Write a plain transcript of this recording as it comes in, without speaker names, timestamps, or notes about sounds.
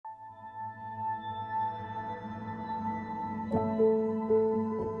What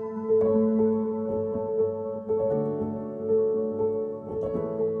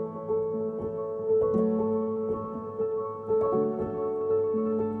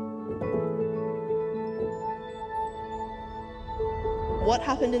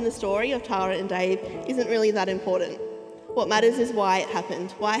happened in the story of Tarra and Dave isn't really that important. What matters is why it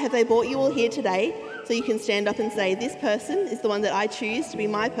happened. Why have they brought you all here today so you can stand up and say, this person is the one that I choose to be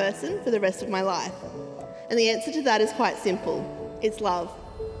my person for the rest of my life? And the answer to that is quite simple. It's love.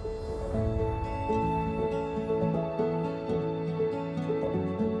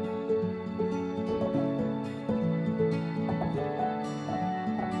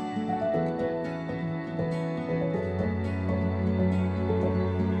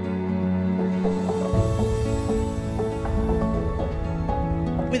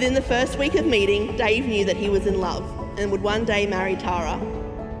 Within the first week of meeting, Dave knew that he was in love and would one day marry Tarra.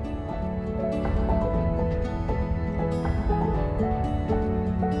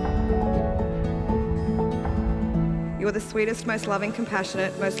 You are the sweetest, most loving,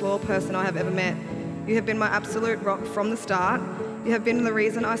 compassionate, most loyal person I have ever met. You have been my absolute rock from the start. You have been the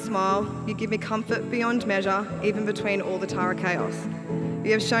reason I smile. You give me comfort beyond measure, even between all the Tarra chaos.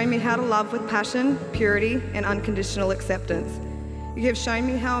 You have shown me how to love with passion, purity, and unconditional acceptance. You have shown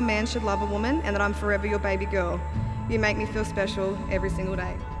me how a man should love a woman and that I'm forever your baby girl. You make me feel special every single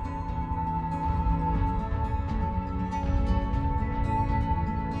day.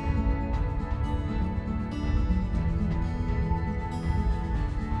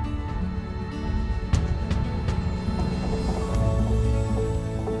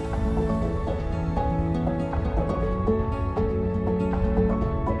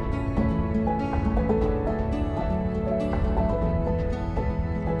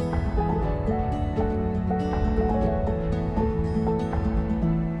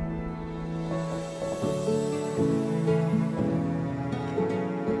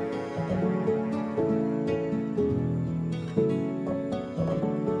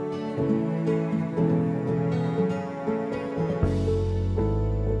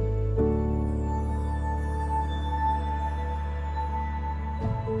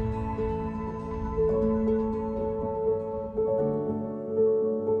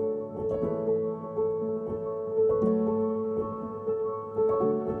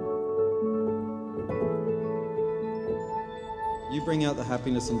 You bring out the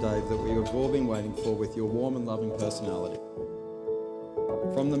happiness in Dave that we have all been waiting for with your warm and loving personality.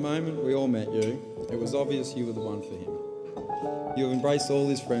 From the moment we all met you, it was obvious you were the one for him. You have embraced all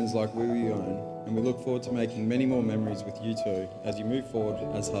his friends like we were your own, and we look forward to making many more memories with you two as you move forward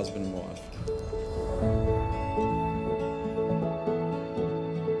as husband and wife.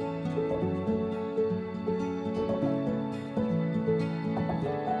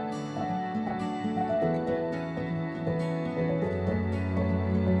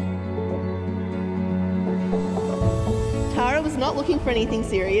 Tarra was not looking for anything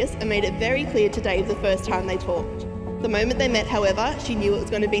serious and made it very clear to Dave the first time they talked. The moment they met, however, she knew it was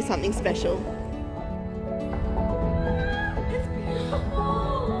going to be something special. It's beautiful!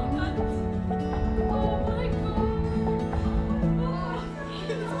 Oh my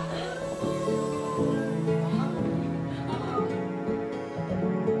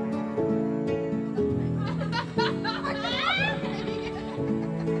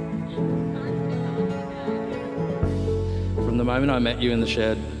From the moment I met you in the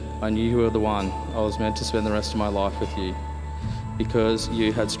shed, I knew you were the one. I was meant to spend the rest of my life with you because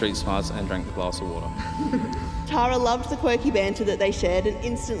you had street smarts and drank a glass of water. Tarra loved the quirky banter that they shared and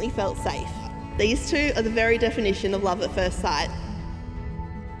instantly felt safe. These two are the very definition of love at first sight.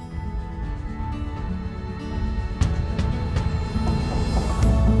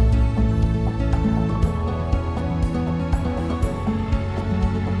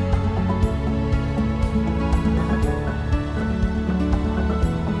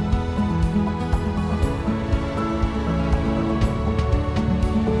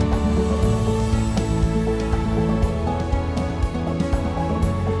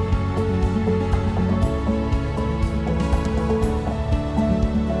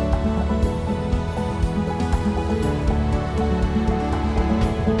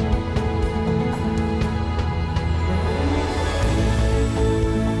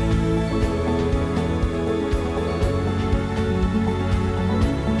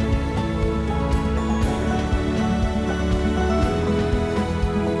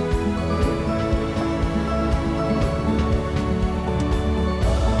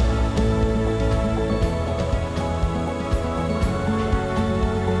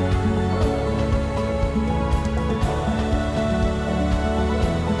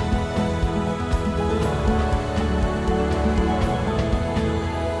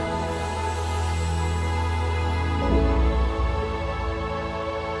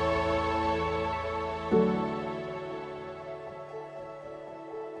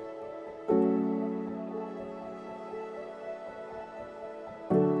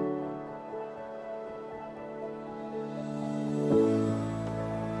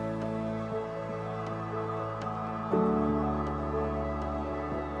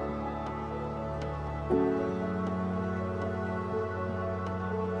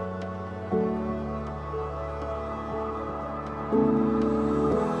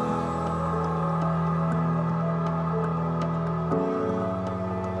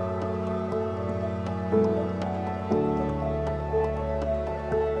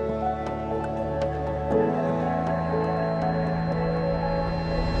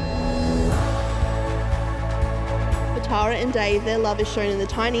 and Dave, their love is shown in the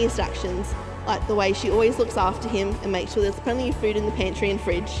tiniest actions, like the way she always looks after him and makes sure there's plenty of food in the pantry and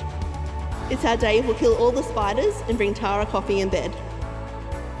fridge. It's how Dave will kill all the spiders and bring Tarra coffee in bed.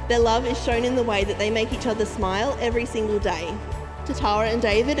 Their love is shown in the way that they make each other smile every single day. To Tarra and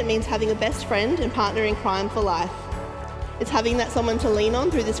David, it means having a best friend and partner in crime for life. It's having that someone to lean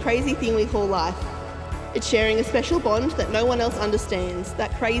on through this crazy thing we call life. It's sharing a special bond that no one else understands,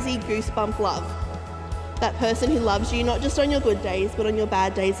 that crazy goosebump love. That person who loves you not just on your good days, but on your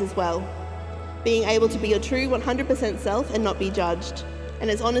bad days as well. Being able to be your true 100% self and not be judged. And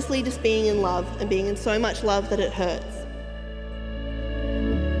it's honestly just being in love and being in so much love that it hurts.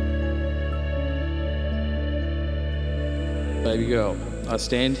 Baby girl, I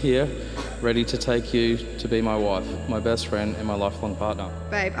stand here ready to take you to be my wife, my best friend and my lifelong partner.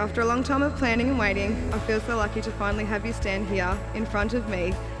 Babe, after a long time of planning and waiting, I feel so lucky to finally have you stand here in front of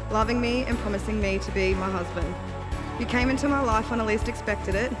me, loving me and promising me to be my husband. You came into my life when I least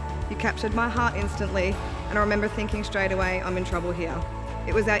expected it. You captured my heart instantly, and I remember thinking straight away, I'm in trouble here.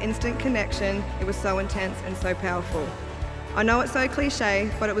 It was our instant connection. It was so intense and so powerful. I know it's so cliche,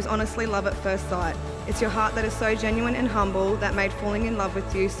 but it was honestly love at first sight. It's your heart that is so genuine and humble that made falling in love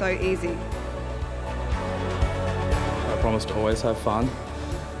with you so easy. I promise to always have fun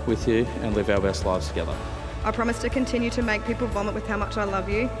with you and live our best lives together. I promise to continue to make people vomit with how much I love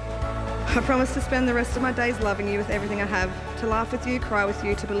you. I promise to spend the rest of my days loving you with everything I have, to laugh with you, cry with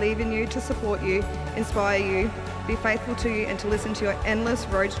you, to believe in you, to support you, inspire you, be faithful to you and to listen to your endless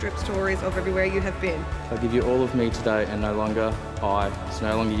road trip stories of everywhere you have been. I give you all of me today and no longer I, it's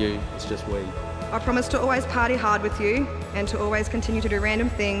no longer you, it's just we. I promise to always party hard with you and to always continue to do random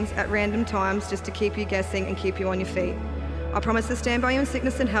things at random times just to keep you guessing and keep you on your feet. I promise to stand by you in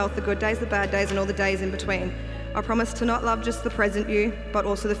sickness and health, the good days, the bad days and all the days in between. I promise to not love just the present you, but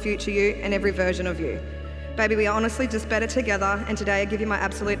also the future you and every version of you. Baby, we are honestly just better together, and today I give you my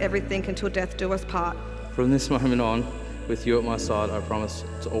absolute everything until death do us part. From this moment on, with you at my side, I promise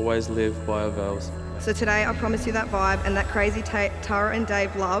to always live by our vows. So today I promise you that vibe and that crazy Tarra and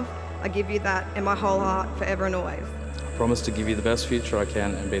Dave love. I give you that in my whole heart forever and always. I promise to give you the best future I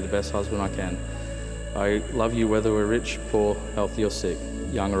can and be the best husband I can. I love you whether we're rich, poor, healthy or sick,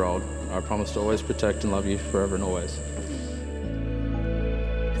 young or old. I promise to always protect and love you forever and always.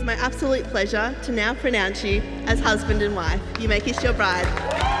 It's my absolute pleasure to now pronounce you as husband and wife. You may kiss your bride.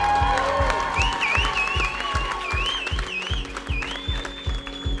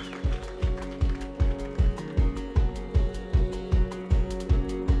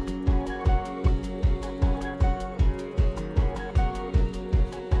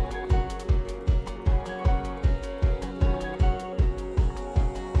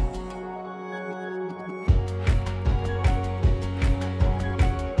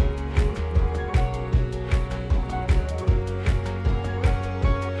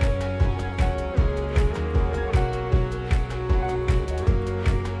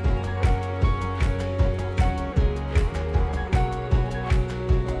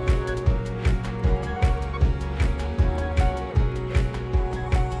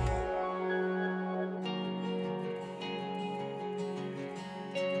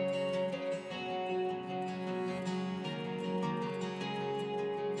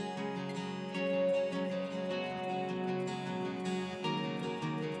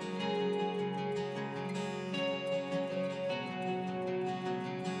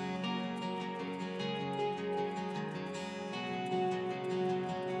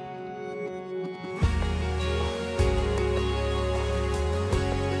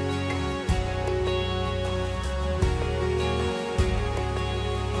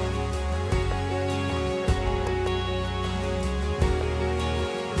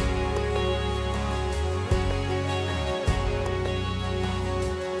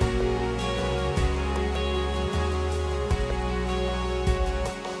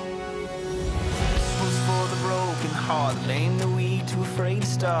 Lame the weed, too afraid to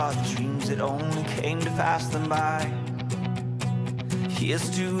start the dreams that only came to pass them by. Here's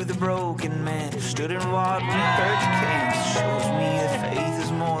to the broken man who stood and walked when hurricanes. Shows me that faith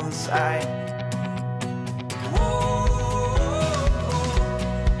is more than sight.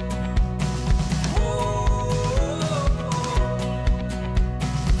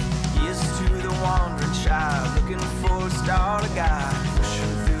 Here's to the wandering child looking for a star to guide,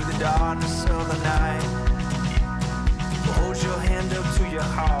 pushing through the darkness of the night. Hold your hand up to your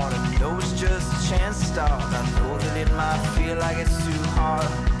heart and know it's just a chance to start. I know that it might feel like it's too hard.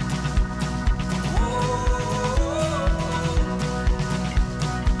 Oh,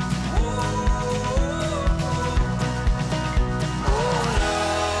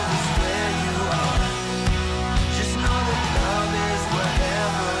 love is where you are. Just know that love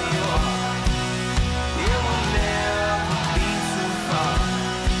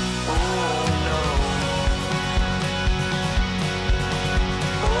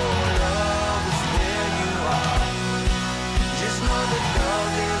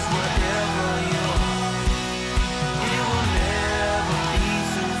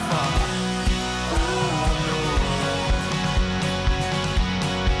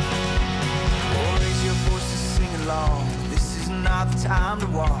time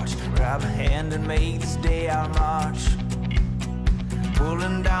to watch. Grab a hand and make this day our march.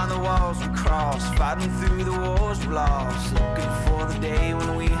 Pulling down the walls we cross, fighting through the wars we lost, looking for the day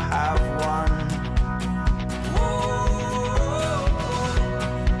when we have won.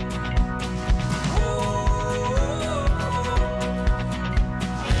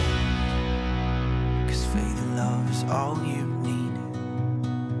 Cause faith and love is all you need.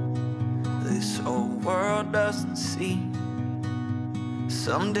 This old world doesn't see.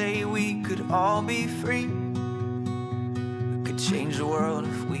 Someday we could all be free. Change the world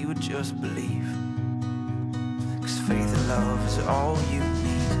if we would just believe. Cause faith and love is all you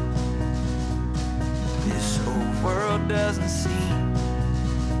need. This whole world doesn't see.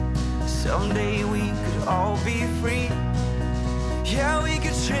 Someday we could all be free. Yeah, we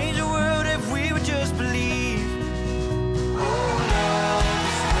could change the world